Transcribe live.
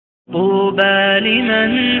طوبى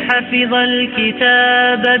لمن حفظ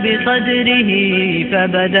الكتاب بصدره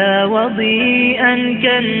فبدا وضيئا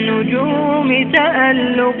كالنجوم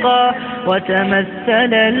تألقا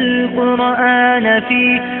وتمثل القرآن في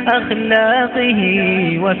أخلاقه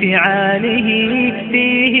وفعاله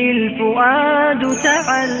فيه الفؤاد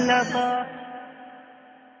تعلقا.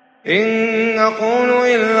 إن نقول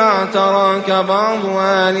إلا اعتراك بعض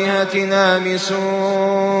آلهتنا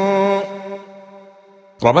بسوء.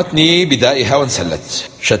 رمتني بدائها وانسلت،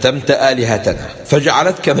 شتمت آلهتنا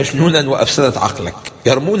فجعلتك مجنونا وأفسدت عقلك،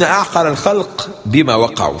 يرمون أعقل الخلق بما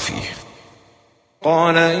وقعوا فيه.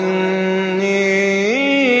 قال إني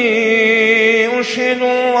أشهد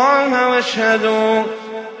الله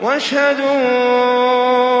واشهدوا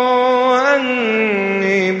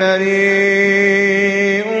أني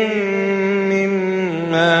بريء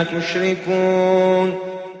مما تشركون.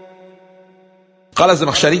 قال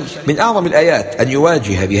الزمخشري: من أعظم الآيات أن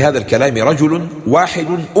يواجه بهذا الكلام رجل واحد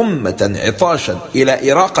أمة عطاشا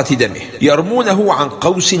إلى إراقة دمه، يرمونه عن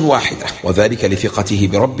قوس واحدة، وذلك لثقته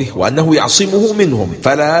بربه وأنه يعصمه منهم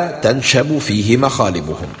فلا تنشب فيه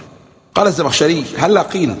مخالبهم. قال الزمخشري: هلا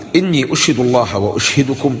قيل إني أشهد الله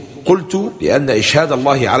وأشهدكم؟ قلت: لأن إشهاد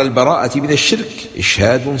الله على البراءة من الشرك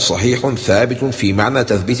إشهاد صحيح ثابت في معنى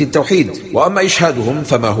تثبيت التوحيد، وأما إشهادهم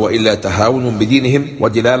فما هو إلا تهاون بدينهم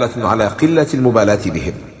ودلالة على قلة المبالاة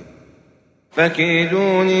بهم.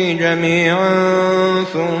 فكيدوني جميعا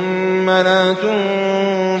ثم لا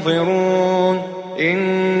تنظرون.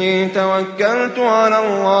 إني توكلت على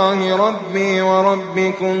الله ربي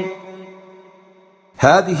وربكم.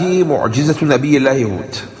 هذه معجزة نبي الله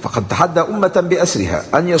هود، فقد تحدى أمة بأسرها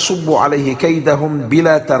أن يصبوا عليه كيدهم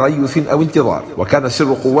بلا تريث أو انتظار، وكان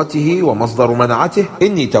سر قوته ومصدر منعته: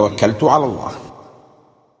 إني توكلت على الله.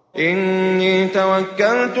 إني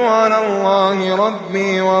توكلت على الله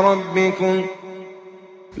ربي وربكم.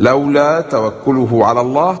 لولا توكله على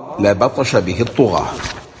الله لبطش به الطغاة.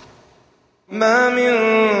 ما من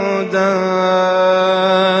دابة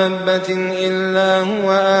إلا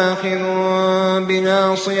هو آخذ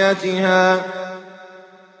بناصيتها.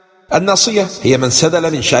 الناصية هي من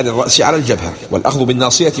سدل من شعر الرأس على الجبهة، والأخذ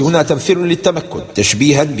بالناصية هنا تمثيل للتمكن،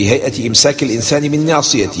 تشبيها بهيئة إمساك الإنسان من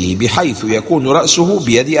ناصيته بحيث يكون رأسه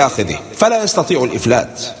بيد آخذه فلا يستطيع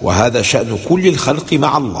الإفلات، وهذا شأن كل الخلق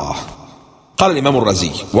مع الله. قال الإمام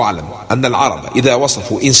الرازي: واعلم أن العرب إذا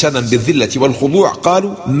وصفوا إنسانا بالذلة والخضوع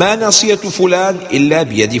قالوا: ما ناصية فلان إلا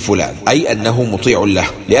بيد فلان، أي أنه مطيع له،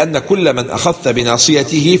 لأن كل من أخذت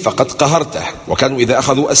بناصيته فقد قهرته. وكانوا إذا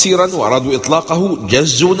أخذوا أسيرا وأرادوا إطلاقه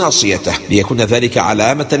جزوا ناصيته ليكون ذلك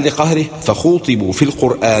علامة لقهره، فخوطبوا في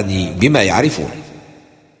القرآن بما يعرفون.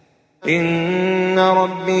 إن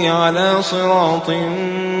ربي على صراط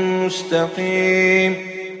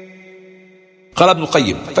مستقيم. قال ابن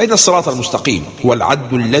القيم: فإن الصراط المستقيم هو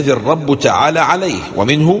العدل الذي الرب تعالى عليه،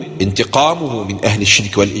 ومنه انتقامه من أهل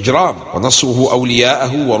الشرك والإجرام، ونصره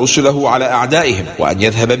أولياءه ورسله على أعدائهم، وأن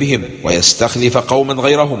يذهب بهم ويستخلف قوما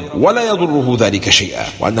غيرهم ولا يضره ذلك شيئا،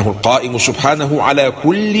 وأنه القائم سبحانه على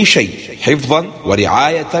كل شيء حفظا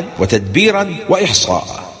ورعاية وتدبيرا وإحصاء.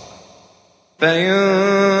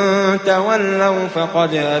 فإن تولوا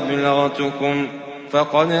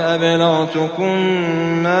فقد أبلغتكم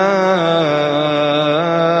ما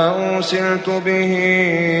أرسلت به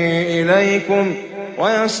إليكم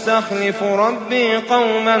ويستخلف ربي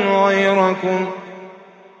قوما غيركم.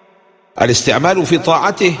 الاستعمال في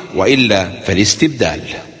طاعته، وإلا فالاستبدال.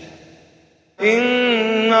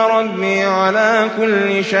 إن ربي على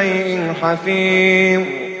كل شيء حفيظ.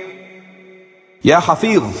 يا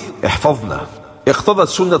حفيظ احفظنا. اقتضت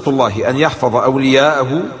سنة الله أن يحفظ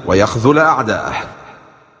أولياءه ويخذل أعداءه.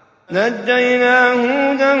 نجينا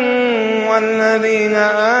هودا والذين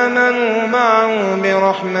آمنوا معه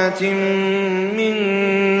برحمة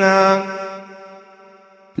منا.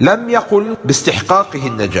 لم يقل باستحقاقه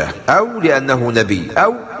النجاة أو لأنه نبي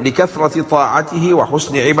أو لكثرة طاعته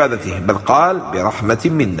وحسن عبادته، بل قال برحمة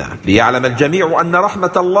منا، ليعلم الجميع أن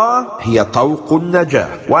رحمة الله هي طوق النجاة،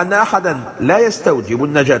 وأن أحدا لا يستوجب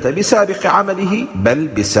النجاة بسابق عمله بل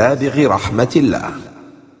بسابق رحمة الله.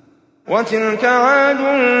 وتلك عاد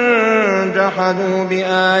جحدوا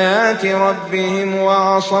بآيات ربهم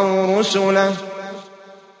وعصوا رسله.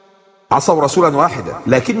 عصوا رسولا واحدا،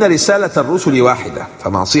 لكن رسالة الرسل واحدة،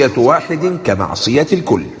 فمعصية واحد كمعصية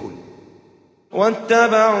الكل.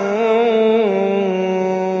 واتبعوا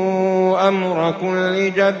أمر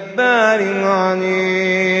كل جبار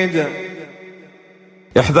عنيد.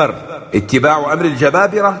 احذر، اتباع أمر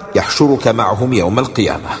الجبابرة يحشرك معهم يوم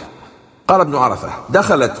القيامة. قال ابن عرفة: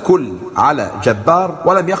 دخلت كل على جبار،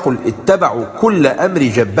 ولم يقل اتبعوا كل أمر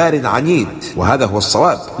جبار عنيد، وهذا هو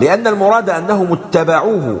الصواب، لأن المراد أنهم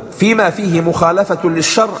اتبعوه فيما فيه مخالفة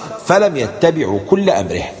للشرع، فلم يتبعوا كل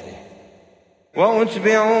أمره.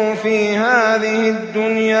 وأتبعوا في هذه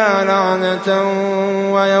الدنيا لعنة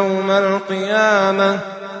ويوم القيامة.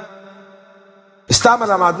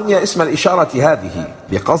 استعمل مع الدنيا اسم الإشارة هذه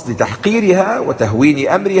بقصد تحقيرها وتهوين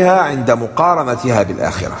أمرها عند مقارنتها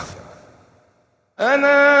بالآخرة.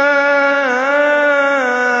 ألا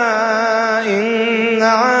إن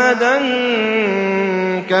عادا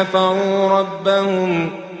كفروا ربهم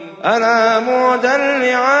ألا بعدا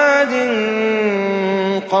لعاد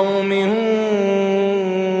قوم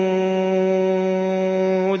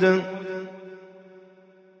هود.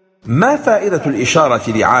 ما فائدة الإشارة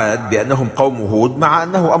لعاد بأنهم قوم هود مع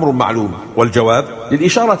أنه أمر معلوم؟ والجواب: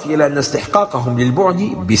 للإشارة إلى أن استحقاقهم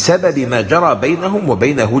للبعد بسبب ما جرى بينهم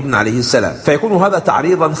وبين هود عليه السلام، فيكون هذا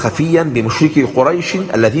تعريضا خفيا بمشركي قريش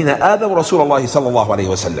الذين آذوا رسول الله صلى الله عليه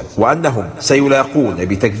وسلم، وأنهم سيلاقون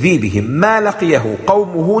بتكذيبهم ما لقيه قوم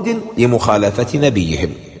هود لمخالفة نبيهم.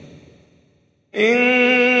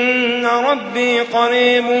 إن ربي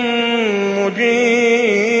قريب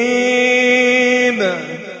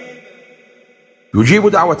يجيب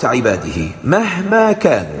دعوة عباده مهما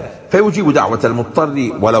كانوا، فيجيب دعوة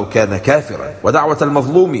المضطر ولو كان كافرا، ودعوة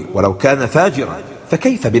المظلوم ولو كان فاجرا،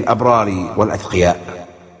 فكيف بالأبرار والأتقياء؟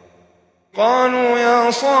 قالوا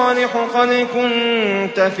يا صالح قد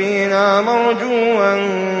كنت فينا مرجوا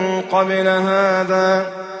قبل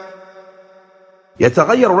هذا.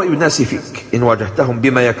 يتغير رأي الناس فيك إن واجهتهم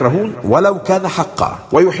بما يكرهون ولو كان حقا،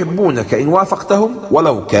 ويحبونك إن وافقتهم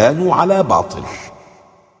ولو كانوا على باطل.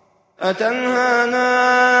 أتنهانا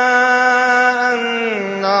أن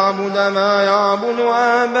نعبد ما يعبد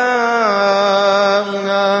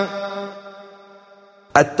آباؤنا.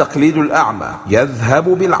 التقليد الأعمى يذهب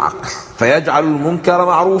بالعقل، فيجعل المنكر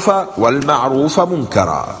معروفا والمعروف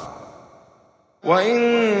منكرا.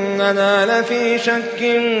 وإننا لفي شك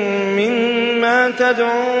مما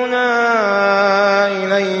تدعونا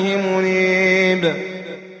إليه مريب.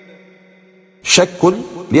 شك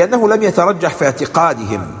لأنه لم يترجح في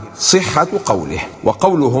اعتقادهم صحة قوله،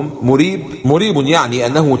 وقولهم مريب يعني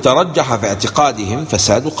أنه ترجح في اعتقادهم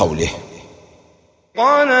فساد قوله.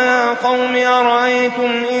 قال يا قوم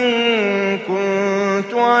أرأيتم إن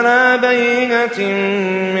كنت على بينة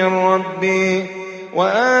من ربي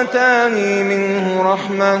وآتاني منه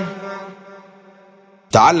رحمة.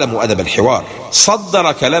 تعلموا أدب الحوار،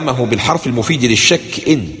 صدر كلامه بالحرف المفيد للشك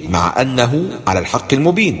إن، مع أنه على الحق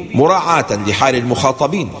المبين، مراعاة لحال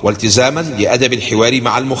المخاطبين والتزاما لأدب الحوار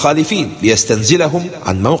مع المخالفين، ليستنزلهم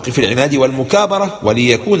عن موقف العناد والمكابرة،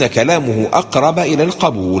 وليكون كلامه أقرب إلى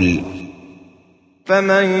القبول.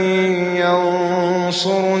 فمن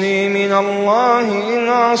ينصرني من الله إن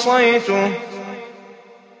عصيته.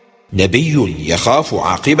 نبي يخاف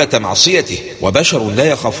عاقبة معصيته، وبشر لا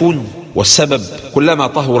يخافون، والسبب كلما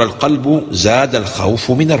طهر القلب زاد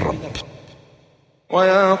الخوف من الرب.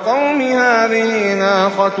 ويا قوم هذه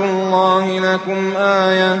ناقة الله لكم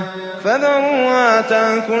آية فذروها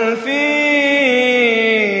تأكل في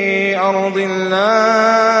أرض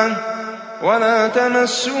الله ولا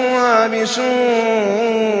تمسوها بسوء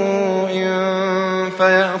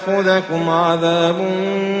فيأخذكم عذاب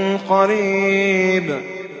قريب.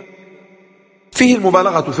 فيه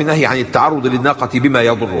المبالغة في النهي عن التعرض للناقة بما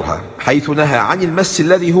يضرها، حيث نهى عن المس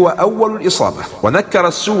الذي هو أول الإصابة، ونكر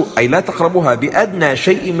السوء أي لا تقربها بأدنى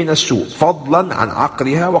شيء من السوء، فضلا عن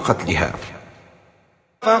عقرها وقتلها.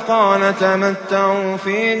 فقال تمتعوا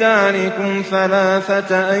في داركم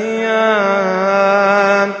 3 أيام.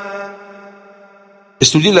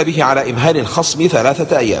 استدل به على إمهال الخصم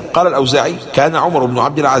 3 أيام. قال الأوزاعي: كان عمر بن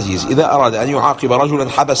عبد العزيز إذا أراد أن يعاقب رجلا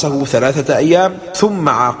حبسه 3 أيام ثم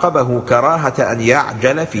عاقبه كراهة أن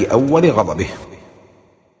يعجل في أول غضبه.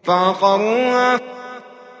 فعقروها.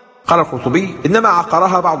 قال القرطبي: إنما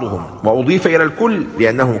عقرها بعضهم، وأضيف إلى الكل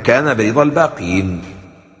لأنه كان برضا الباقين.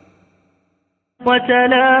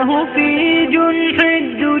 وتلاه في جنح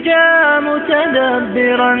الدجى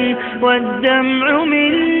متدبرا والدمع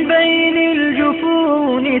من بين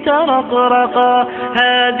الجفون ترقرقا.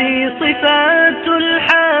 هذه صفات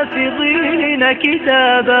الحافظين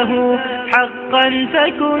كتابه حقا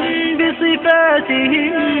فكن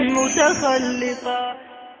بصفاتهم متخلقا.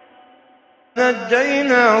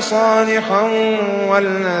 نجينا صالحا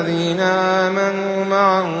والذين آمنوا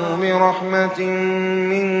معه برحمة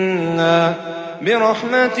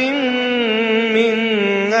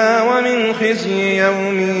منا ومن خزي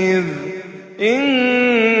يومئذ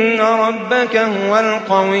إن ربك هو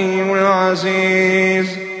القوي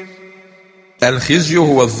العزيز. الخزي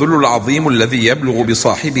هو الذل العظيم الذي يبلغ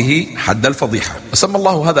بصاحبه حد الفضيحة. وسمى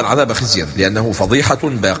الله هذا العذاب خزيا لأنه فضيحة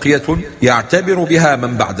باقية يعتبر بها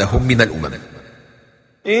من بعدهم من الأمم.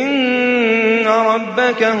 إن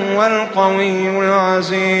ربك هو القوي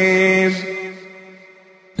العزيز.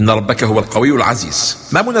 إن ربك هو القوي العزيز.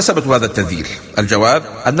 ما مناسبة هذا التنذير؟ الجواب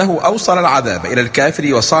أنه أوصل العذاب إلى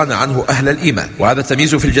الكافر وصان عنه أهل الإيمان، وهذا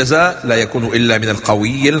التمييز في الجزاء لا يكون إلا من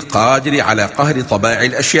القوي القادر على قهر طبائع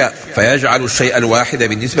الأشياء، فيجعل الشيء الواحد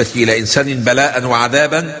بالنسبة إلى إنسان بلاء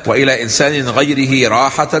وعذابا، وإلى إنسان غيره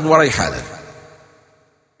راحة وريحانا.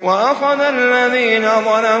 وأخذ الذين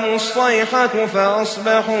ظلموا الصيحة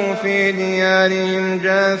فأصبحوا في ديارهم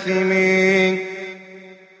جاثمين.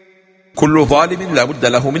 كل ظالم لا بد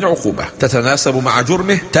له من عقوبة تتناسب مع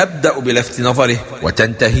جرمه، تبدأ بلفت نظره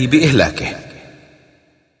وتنتهي بإهلاكه.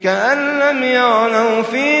 كأن لم يغنوا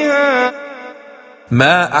فيها.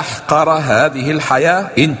 ما أحقر هذه الحياة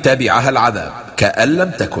إن تبعها العذاب، كأن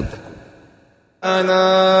لم تكن.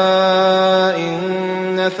 ألا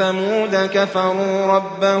إن ثمود كفروا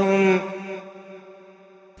ربهم.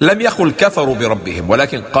 لم يقل كفروا بربهم،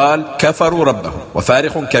 ولكن قال كفروا ربهم،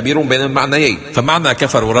 وفارق كبير بين المعنيين. فمعنى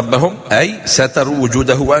كفروا ربهم أي ستروا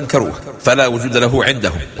وجوده وأنكروه فلا وجود له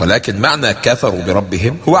عندهم، ولكن معنى كفروا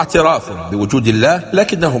بربهم هو اعتراف بوجود الله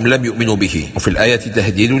لكنهم لم يؤمنوا به. وفي الآية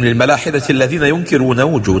تهديد للملاحدة الذين ينكرون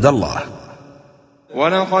وجود الله.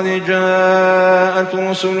 ولقد جاءت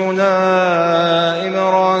رسلنا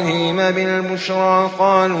إبراهيم بالبشرى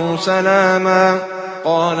قالوا سلاما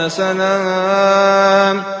قال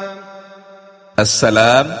سلام.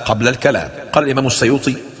 السلام قبل الكلام. قال الإمام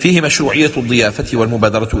السيوطي فيه مشروعية الضيافة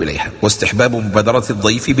والمبادرة إليها، واستحباب مبادرة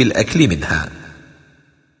الضيف بالأكل منها.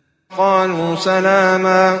 قالوا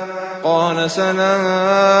سلاما قال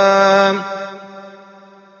سلام.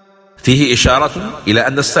 فيه إشارة إلى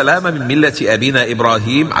أن السلام من ملة أبينا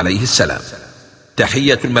إبراهيم عليه السلام.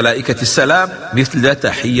 تحية الملائكة السلام مثل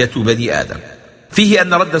تحية بني آدم. فيه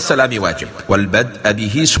أن رد السلام واجب والبدء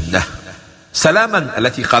به سنة. سلاما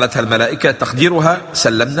التي قالتها الملائكة تقديرها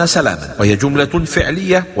سلمنا سلاما، وهي جملة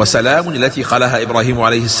فعلية، وسلام التي قالها إبراهيم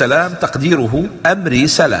عليه السلام تقديره أمري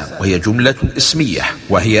سلام، وهي جملة اسمية،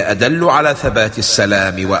 وهي أدل على ثبات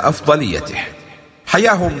السلام وأفضليته.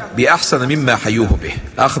 حياهم بأحسن مما حيوه به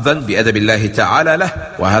أخذا بأدب الله تعالى له،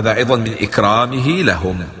 وهذا أيضا من إكرامه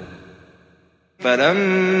لهم.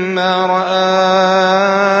 فلما رأى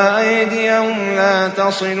أيديهم لا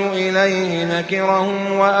تصل إليه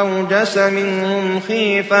نكرهم وأوجس منهم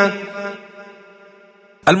خيفة.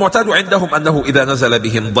 المعتاد عندهم أنه إذا نزل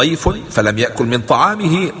بهم ضيف فلم يأكل من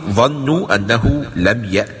طعامه ظنوا أنه لم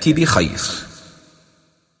يأتي بخير.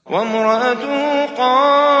 وامرأته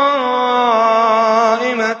قائمة.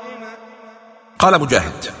 قال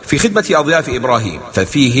مجاهد في خدمة أضياف إبراهيم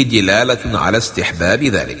ففيه دلالة على استحباب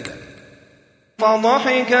ذلك.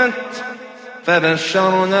 فضحكت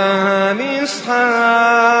فبشرناها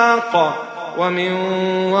بإسحاق ومن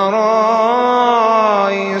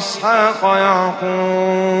وراء إسحاق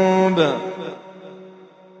يعقوب.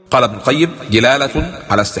 قال ابن القيم دلالة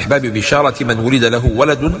على استحباب بشارة من ولد له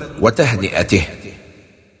ولد وتهنئته.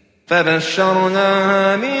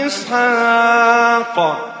 فبشرناها بإسحاق.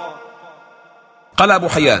 قال أبو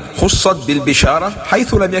حيان خصت بالبشارة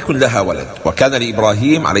حيث لم يكن لها ولد، وكان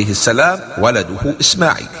لإبراهيم عليه السلام ولده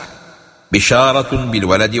إسماعيل. بشارة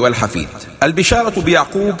بالولد والحفيد. البشارة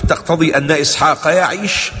بيعقوب تقتضي أن إسحاق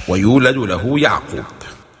يعيش ويولد له يعقوب.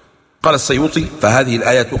 قال السيوطي فهذه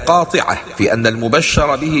الآية قاطعة في أن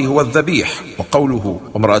المبشر به هو الذبيح، وقوله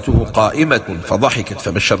وامرأته قائمة فضحكت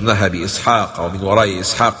فبشرناها بإسحاق ومن وراء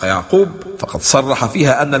إسحاق يعقوب فقد صرح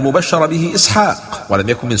فيها أن المبشر به إسحاق ولم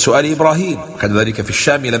يكن من سؤال إبراهيم. وكان ذلك في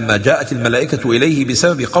الشام لما جاءت الملائكة إليه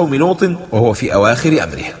بسبب قوم لوط وهو في أواخر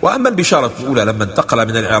أمره. وأما البشارة الأولى لما انتقل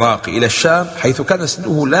من العراق إلى الشام حيث كان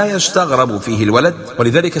سنه لا يستغرب فيه الولد،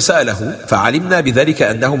 ولذلك سأله فعلمنا بذلك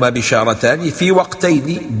أنهما بشارتان في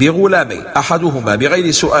وقتين بغلامين، أحدهما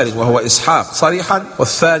بغير سؤال وهو إسحاق صريحا،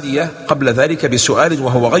 والثانية قبل ذلك بسؤال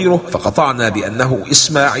وهو غيره، فقطعنا بأنه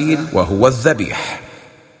إسماعيل وهو الذبيح.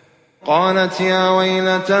 قالت يا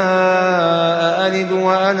ويلتى أألد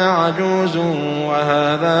وأنا عجوز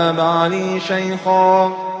وهذا بعلي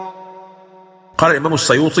شيخا. قال الإمام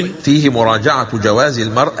السيوطي فيه مراجعة جواز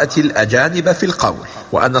المرأة الأجانب في القول،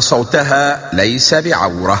 وأن صوتها ليس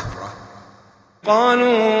بعورة.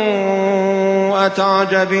 قالوا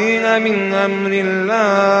أتعجبين من أمر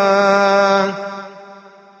الله.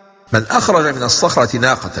 من أخرج من الصخرة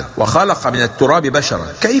ناقة وخلق من التراب بشرا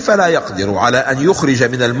كيف لا يقدر على أن يخرج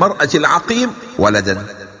من المرأة العقيم ولدا؟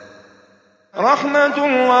 رحمة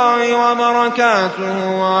الله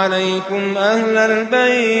وبركاته عليكم أهل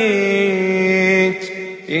البيت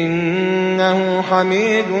إنه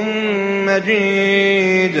حميد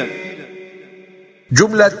مجيد.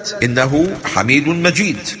 جملة إنه حميد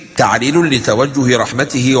مجيد تعليل لتوجه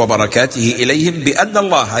رحمته وبركاته إليهم بأن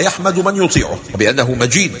الله يحمد من يطيعه، وبأنه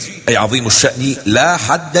مجيد أي عظيم الشأن لا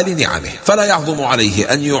حد لنعمه، فلا يعظم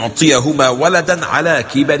عليه أن يعطيهما ولدا على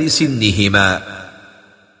كبر سنهما.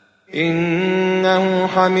 إنه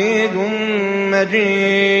حميد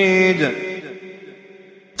مجيد.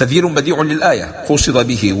 تذيير بديع للآية، قصد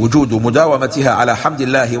به وجود مداومتها على حمد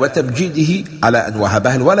الله وتمجيده على أن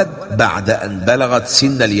وهبها الولد بعد أن بلغت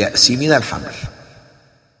سن اليأس من الحمل.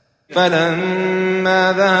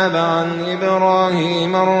 فلما ذهب عن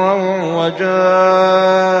إبراهيم الروع وجاءته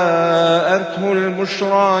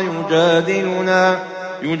البشرى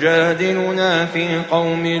يجادلنا في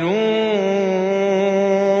قوم لوط.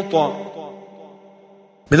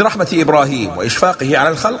 من رحمة إبراهيم وإشفاقه على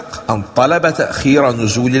الخلق أن طلب تأخير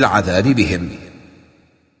نزول العذاب بهم.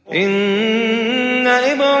 إن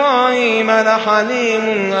إبراهيم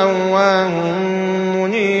لحليم أواه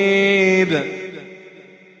منيب.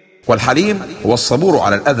 والحليم هو الصبور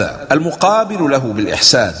على الأذى المقابل له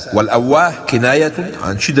بالإحسان، والأواه كناية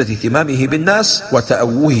عن شدة اهتمامه بالناس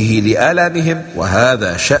وتأوهه لآلامهم،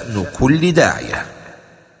 وهذا شأن كل داعية.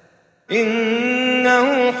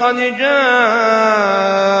 إنه قد جاء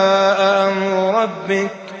أمر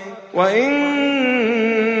ربك وإنهم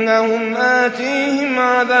آتيهم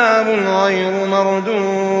عذاب غير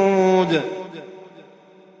مردود.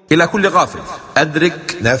 إلى كل غافل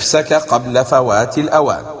أدرك نفسك قبل فوات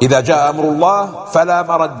الأوان، إذا جاء أمر الله فلا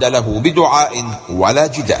مرد له بدعاء ولا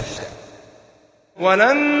جدال.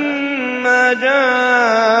 ولما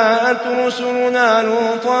جاءت رسلنا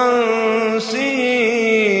لوطا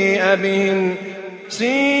سيء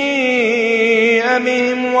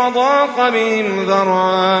بهم وضاق بهم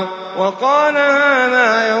ذرعا وقال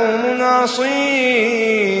هذا يوم عصيب.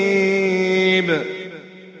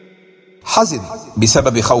 حزن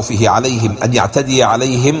بسبب خوفه عليهم أن يعتدي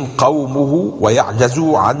عليهم قومه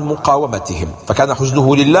ويعجزوا عن مقاومتهم، فكان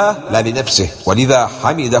حزنه لله لا لنفسه، ولذا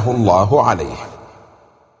حمده الله عليه.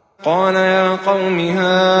 قال يا قوم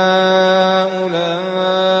هؤلاء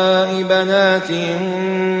بناتي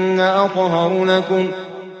هن أطهر لكم.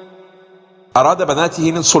 أراد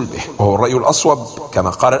بناته من صلبه، وهو الرأي الأصوب كما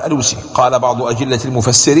قال الألوسي. قال بعض أجلة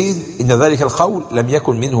المفسرين إن ذلك القول لم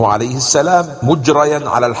يكن منه عليه السلام مجريا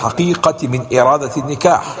على الحقيقة من إرادة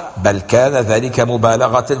النكاح، بل كان ذلك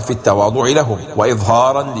مبالغة في التواضع لهم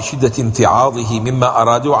وإظهارا لشدة امتعاضه مما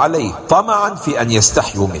أرادوا عليه، طمعا في أن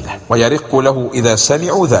يستحيوا منه ويرق له إذا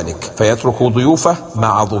سمعوا ذلك، فيترك ضيوفه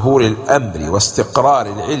مع ظهور الأمر واستقرار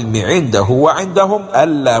العلم عنده وعندهم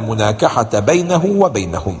ألا مناكحة بينه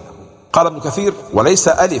وبينهم. قال ابن كثير: وليس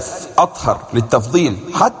ألف أطهر للتفضيل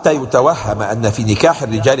حتى يتوهم أن في نكاح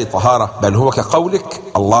الرجال طهارة، بل هو كقولك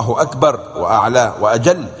الله أكبر وأعلى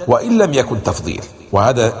وأجل، وإن لم يكن تفضيل،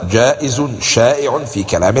 وهذا جائز شائع في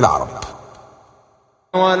كلام العرب.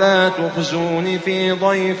 ولا تخزوني في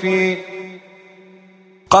ضيفي.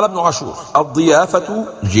 قال ابن عاشور: الضيافة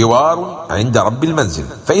جوار عند رب المنزل،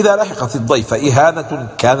 فإذا لحقت الضيف إهانة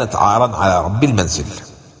كانت عارا على رب المنزل.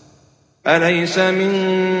 أليس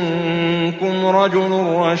منكم رجل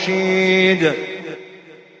رشيد.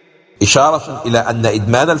 إشارة إلى أن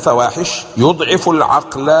إدمان الفواحش يضعف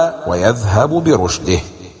العقل ويذهب برشده.